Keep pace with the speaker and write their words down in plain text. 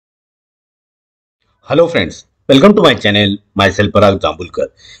Hello friends, welcome to my channel, myself Parag Jambulkar.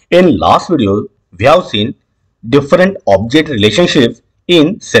 In last video, we have seen different object relationships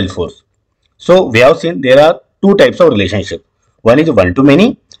in Salesforce. So we have seen there are two types of relationship. One is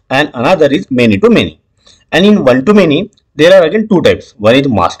one-to-many and another is many-to-many. And in one-to-many, there are again two types. One is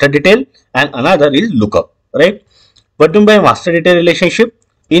master detail and another is lookup, right? What do you mean by master detail relationship?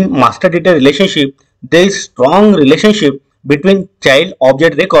 In master detail relationship, there is strong relationship between child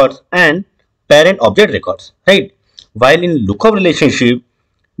object records and parent object records, right? While in lookup relationship,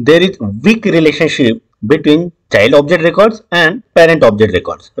 there is weak relationship between child object records and parent object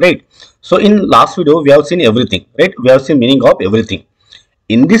records, right? So in last video, we have seen everything, right? We have seen meaning of everything.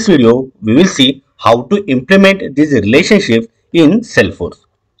 In this video, we will see how to implement this relationship in Salesforce.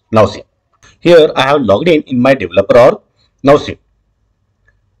 Now see, here I have logged in my developer org. Now see,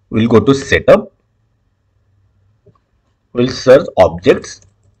 we'll go to setup, we'll search objects.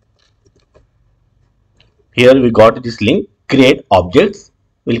 Here we got this link, create objects.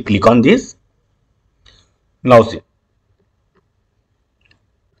 We'll click on this. Now see,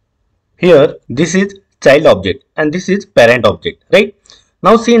 here this is child object and this is parent object, right?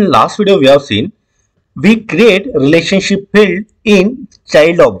 Now see, in last video we have seen we create relationship field in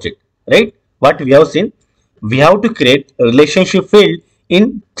child object, right? What we have seen, we have to create a relationship field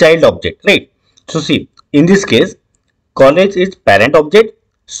in child object, right? So see, in this case, college is parent object,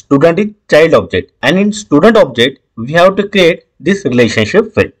 student is child object, and in student object we have to create this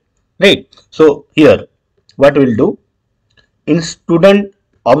relationship field, right? So here what we'll do, in student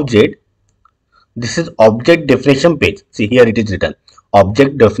object, this is object definition page. See, here it is written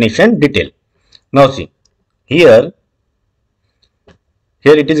object definition detail. Now see, here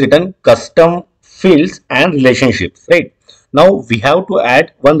it is written custom fields and relationships, right? Now we have to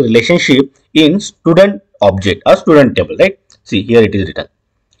add one relationship in student object or student table, right? See, here it is written.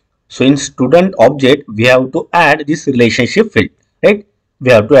 So in student object, we have to add this relationship field, right?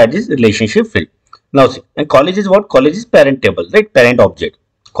 We have to add this relationship field. Now see, and college is what? College is parent table, right? Parent object.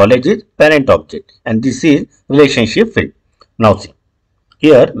 College is parent object, and this is relationship field. Now see,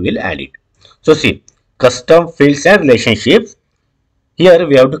 here we will add it. So see, custom fields and relationships. Here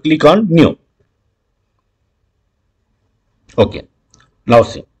we have to click on new. Okay. Now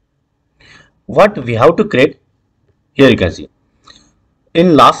see, what we have to create. Here you can see.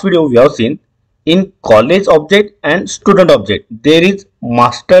 In last video we have seen in college object and student object there is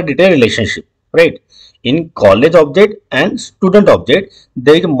master detail relationship, right? In college object and student object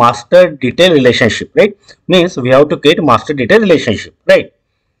there is master detail relationship, right? Means we have to create master detail relationship, right?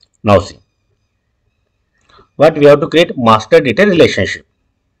 Now see, what we have to create master detail relationship.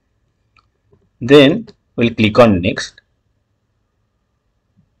 Then we'll click on next.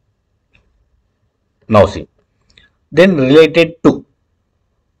 Now see, then related to.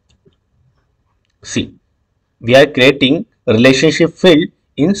 See, we are creating relationship field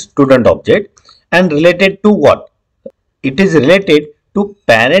in student object and related to what? It is related to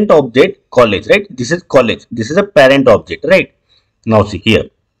parent object college, right? This is college. This is a parent object, right? Now see here.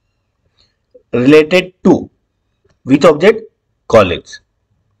 Related to which object? College.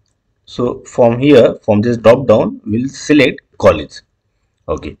 So from here, from this drop down, we'll select college.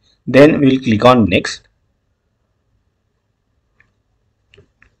 Okay. Then we'll click on next.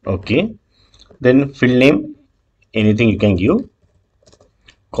 Okay. Then field name, anything you can give.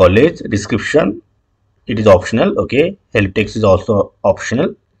 College description, it is optional. Okay. Help text is also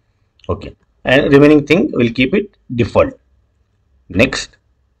optional. Okay. And remaining thing we'll keep it default. Next.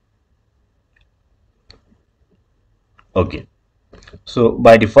 Okay. So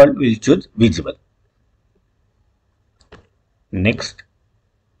by default we'll choose visible. Next.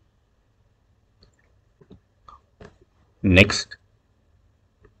 Next.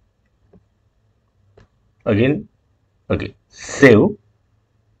 Again. Okay. Save.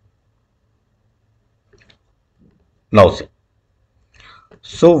 Now see.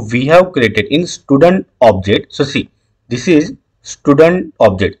 So we have created in student object. So see, this is student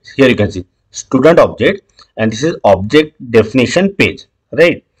object. Here you can see student object, and this is object definition page,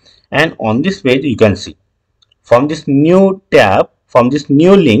 right? And on this page you can see from this new tab, from this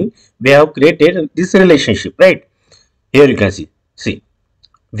new link, we have created this relationship, right? Here you can see,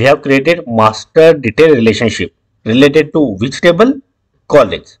 we have created master detail relationship related to which table?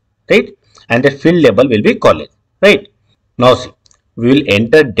 College, right? And the field label will be college, right? Now see, we will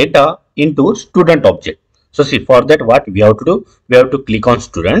enter data into student object. So see, for that what we have to do? We have to click on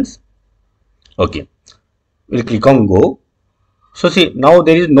students. Okay, we'll click on go. So see, now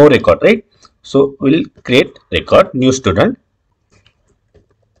there is no record, right? So we'll create record, new student,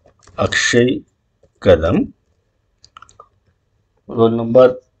 Akshay Kadam, roll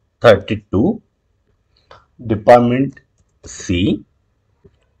number 32, department C,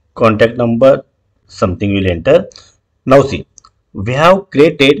 contact number, something will enter. Now see, we have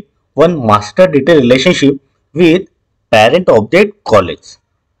created one master data relationship with parent object college,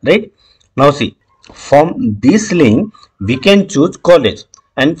 right? Now see, from this link we can choose college,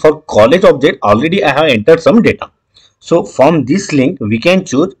 and for college object already I have entered some data. So from this link we can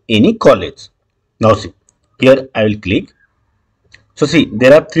choose any college. Now see, here I will click. So see,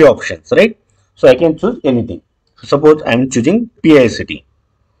 there are three options, right? So I can choose anything. Suppose I am choosing PICT.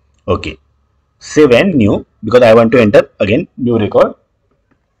 Okay, save and new, because I want to enter again new record.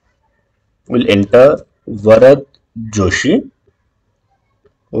 Will enter Varad Joshi,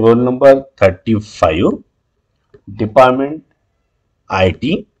 roll number 35, department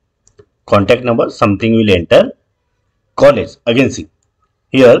IT, contact number, something will enter, college. Again see,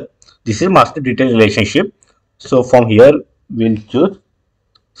 here this is master detail relationship. So from here we'll choose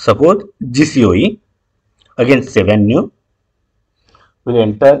suppose GCOE. Again save and new. We'll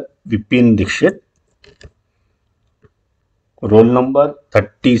enter Vipin Dixit, roll number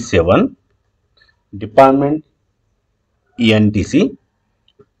 37, department ENTC,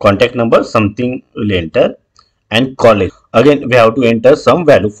 contact number, something will enter, and college. Again we have to enter some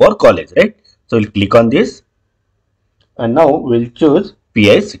value for college, right? So we'll click on this, and now we'll choose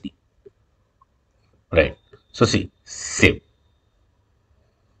PICT, right? So see, save.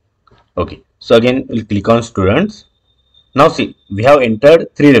 Okay, so again we'll click on students. Now see, we have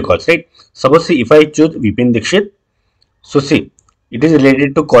entered three records, right? Suppose see, if I choose Vipin Dixit, so see, it is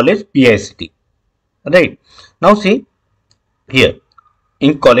related to college PICT, right? Now see, here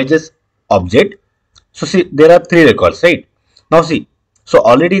in colleges object, so see, there are three records, right? Now see, so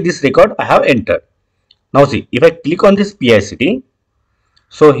already this record I have entered. Now see, if I click on this PICT,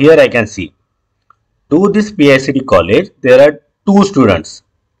 so here I can see to this PICT college there are two students,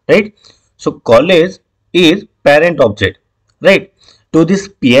 right? So college is parent object, right? To this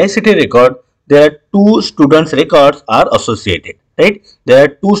PICT record there are two students records are associated, right? There are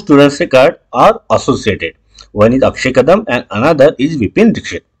two students record are associated. One is Akshay Kadam and another is Vipin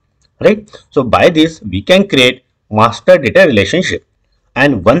Dixit, right? So by this we can create master data relationship.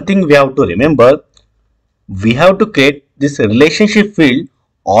 And one thing we have to remember, we have to create this relationship field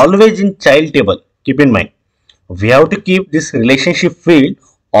always in child table. Keep in mind, we have to keep this relationship field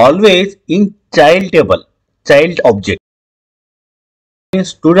always in child table, child object. In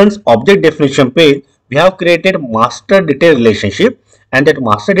students object definition page, we have created master data relationship, and that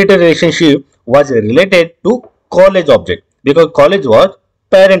master data relationship was related to college object because college was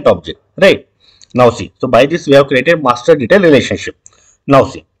parent object, right? Now see, so by this we have created master data relationship. Now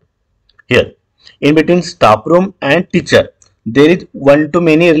see, here in between staff room and teacher there is one to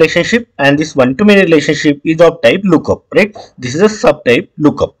many relationship, and this one to many relationship is of type lookup, right? This is a subtype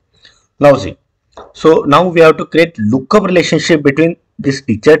lookup. Now see, so now we have to create lookup relationship between this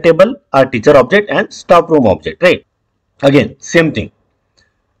teacher table or teacher object and staff room object, right? Again same thing,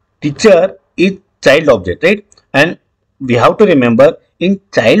 teacher is child object, right? And we have to remember, in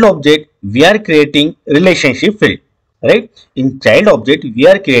child object we are creating relationship field, right? In child object we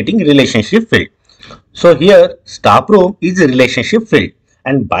are creating relationship field. So here staff room is a relationship field,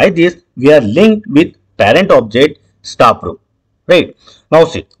 and by this we are linked with parent object staff room, right? Now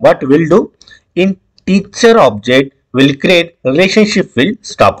see what we'll do, in teacher object we'll create relationship field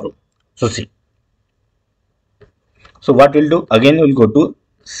staff room. So see, so what we'll do, again we'll go to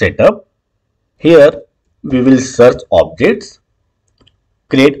setup. Here we will search objects,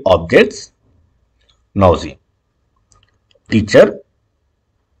 create objects. Now see, teacher,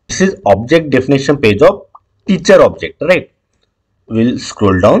 this is object definition page of teacher object, right? We'll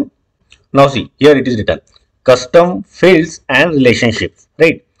scroll down. Now see, here it is written custom fields and relationships,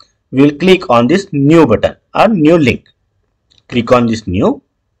 right? We'll click on this new button or new link. Click on this new.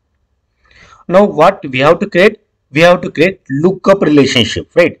 Now what we have to create? We have to create lookup relationship,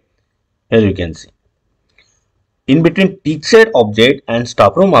 right? Here you can see, in between teacher object and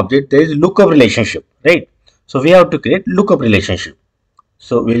staff room object there is lookup relationship, right? So we have to create lookup relationship.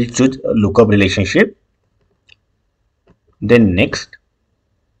 So we'll choose a lookup relationship, then next,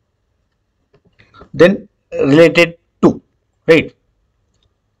 then related to, right?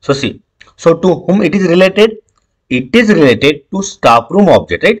 So see, so to whom it is related? It is related to staff room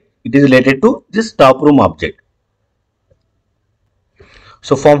object, right? It is related to this staff room object.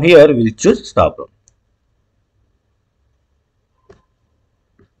 So from here we'll choose staff room.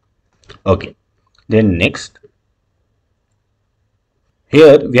 Okay, then next,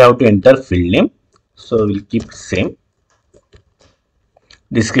 here we have to enter field name, so we'll keep same.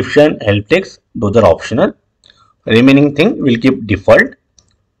 Description, help text, those are optional. Remaining thing we'll keep default.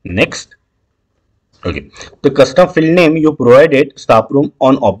 Next, Okay. The custom field name you provided staff room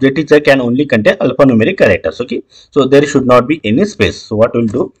on object teacher can only contain alphanumeric characters. Okay. So there should not be any space. So what we'll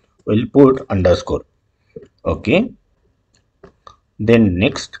do, we'll put underscore. Okay. Then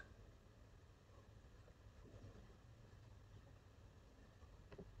next,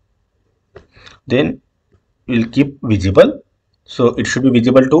 then we'll keep visible. So it should be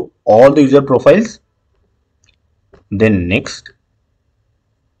visible to all the user profiles. Then next,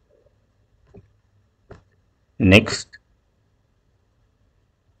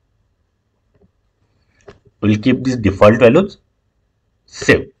 we'll keep these default values.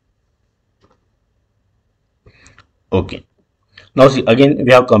 Save. Okay. Now see, again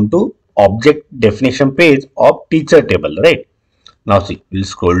we have come to object definition page of teacher table, right? Now see, we'll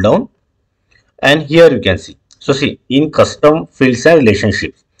scroll down and here you can see. So see, in custom fields and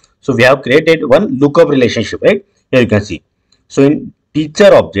relationships, so we have created one lookup relationship, right? Here you can see. So in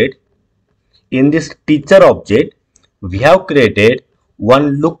teacher object, in this teacher object, we have created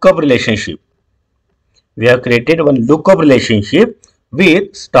one lookup relationship. We have created one lookup relationship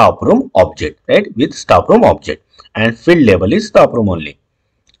with staff room object, right? With staff room object, and field label is staff room only.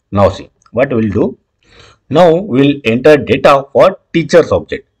 Now see, what we'll do. Now we'll enter data for teachers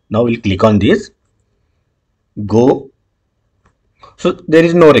object. Now we'll click on this. Go. So there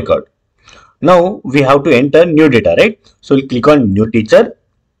is no record. Now we have to enter new data, right? So we'll click on new teacher.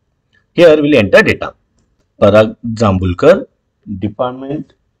 Here we'll enter data. Parag Jambulkar,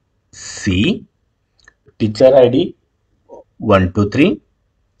 department C, teacher ID 123,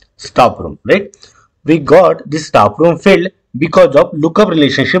 staff room, right? We got this staff room field because of lookup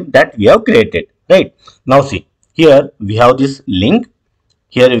relationship that we have created, right? Now see, here we have this link.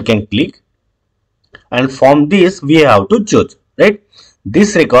 Here you can click, and from this we have to choose, right?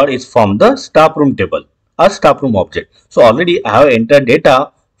 This record is from the staff room table or staff room object. So already I have entered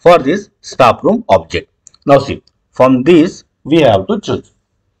data for this staff room object. Now see, from this we have to choose.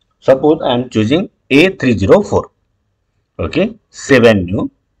 Suppose I am choosing A304. Okay, save and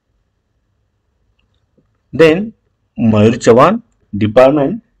new. Then Mayur Chavan,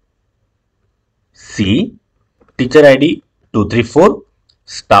 department C, teacher ID 234,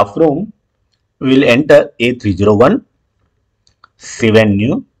 staff room. We will enter A301, save and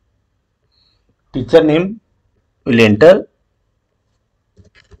new. Teacher name will enter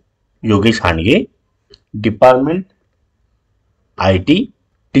Yogesh Handge, department IT,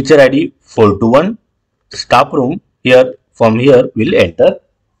 teacher ID 421, staff room. Here from here we'll enter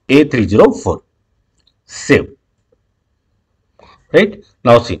A304, save. Right,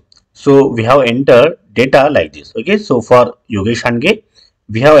 now see, so we have entered data like this. Okay, so for Yogesh Handge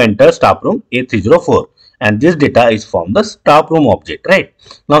we have entered staff room A304, and this data is from the staff room object, right?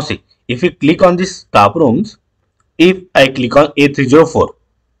 Now see, if you click on this staff rooms, if I click on A304,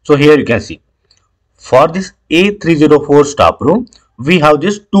 so here you can see for this A304 staff room we have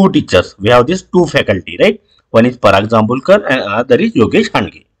these two teachers, we have these two faculty, right? One is Parag Jambulkar and another is Yogesh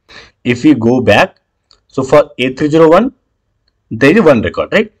Handge. If we go back, so for A301 there is one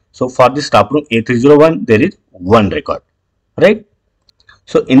record, right? So for this staff room A301 there is one record, right?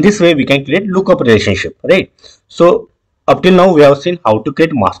 So in this way we can create lookup relationship, right? So up till now we have seen how to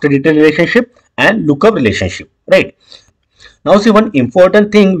create master detail relationship and lookup relationship, right? Now see, one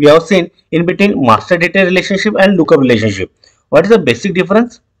important thing we have seen in between master detail relationship and lookup relationship. What is the basic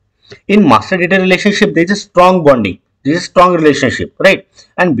difference? In master detail relationship there is a strong bonding, there is a strong relationship, right?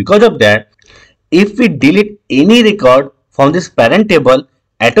 And because of that, if we delete any record from this parent table,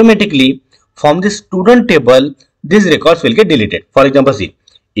 automatically from this student table these records will get deleted. For example, see,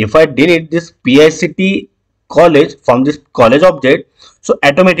 if I delete this PICT college from this college object, so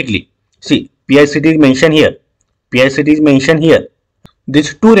automatically see PICT is mentioned here, PICT is mentioned here,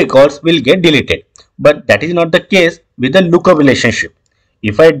 these two records will get deleted. But that is not the case with the lookup relationship.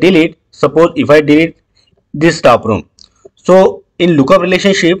 If I delete, suppose if I delete this staff room, so in lookup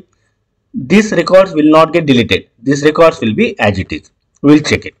relationship these records will not get deleted, these records will be as it is. We will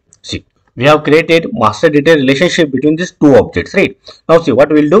check it. See, we have created master detail relationship between these two objects, right? Now see, what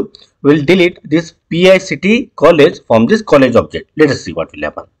we will do, we will delete this PICT college from this college object. Let us see what will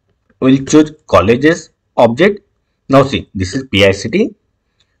happen. We will choose colleges object. Now see, this is PICT.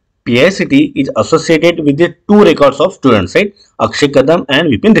 PICT is associated with the two records of students, right? Akshay Kadam and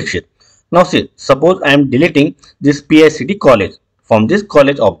Vipin Dixit. Now see, suppose I am deleting this PICT college from this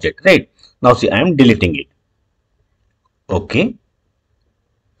college object, right? Now see, I am deleting it. Okay.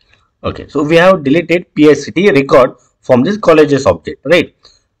 Okay, so we have deleted PICT record from this colleges object, right?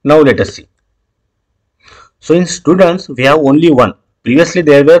 Now let us see. So in students we have only one. Previously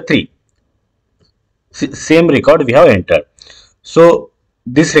there were three. Same record we have entered. So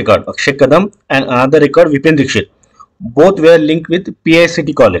this record Akshay Kadam and another record Vipin Dixit. Both were linked with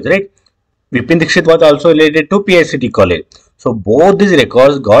PICT college, right? Vipin Dixit was also related to PICT college. So both these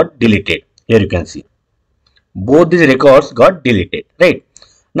records got deleted. Here you can see. Both these records got deleted, right?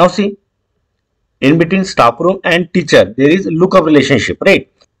 Now see, in between staff room and teacher, there is lookup relationship,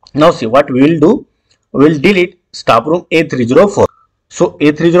 right? Now see what we will do. We will delete staff room A304. So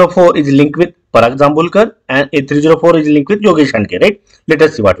A304 is linked with Parag Jambulkar and A304 is linked with Yogesh Hanke, right? Let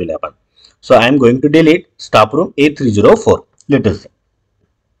us see what will happen. So I am going to delete staff room A304. Let us see.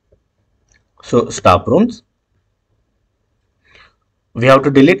 So staff rooms, we have to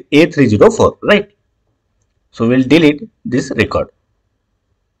delete A304, right? So we'll delete this record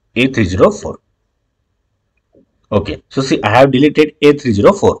A304. Okay, so see, I have deleted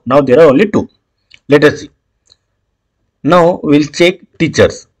A304. Now there are only two. Let us see. Now we'll check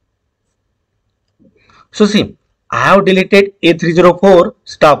teachers. So see, I have deleted A304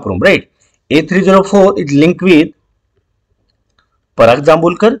 staff room, right? A304 is linked with Parag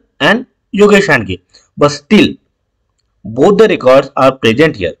Jambulkar and Yogesh Hanke. But still, both the records are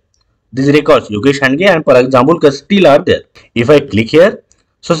present here. These records, Yogesh Hanke and Parag Jambulkar, still are there. If I click here,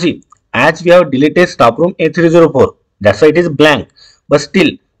 so see, as we have deleted staff room A304, that's why it is blank. But still,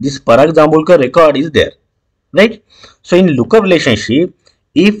 this Parag Jambulkar record is there, right? So in lookup relationship,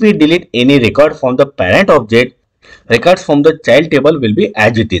 if we delete any record from the parent object, records from the child table will be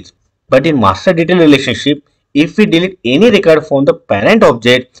as it is. But in master detail relationship, if we delete any record from the parent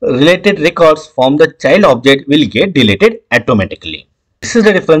object, related records from the child object will get deleted automatically. This is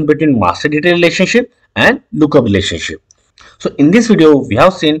the difference between master detail relationship and lookup relationship. So in this video, we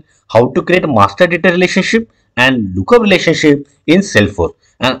have seen how to create master data relationship and lookup relationship in Salesforce,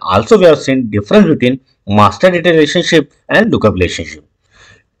 and also we have seen difference between master data relationship and lookup relationship.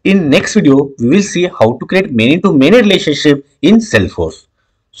 In next video, we will see how to create many-to-many relationship in Salesforce.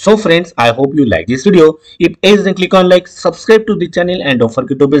 So friends, I hope you like this video. If yes, then click on like, subscribe to the channel and don't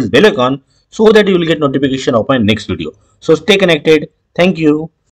forget to press bell icon so that you will get notification of my next video. So stay connected. Thank you.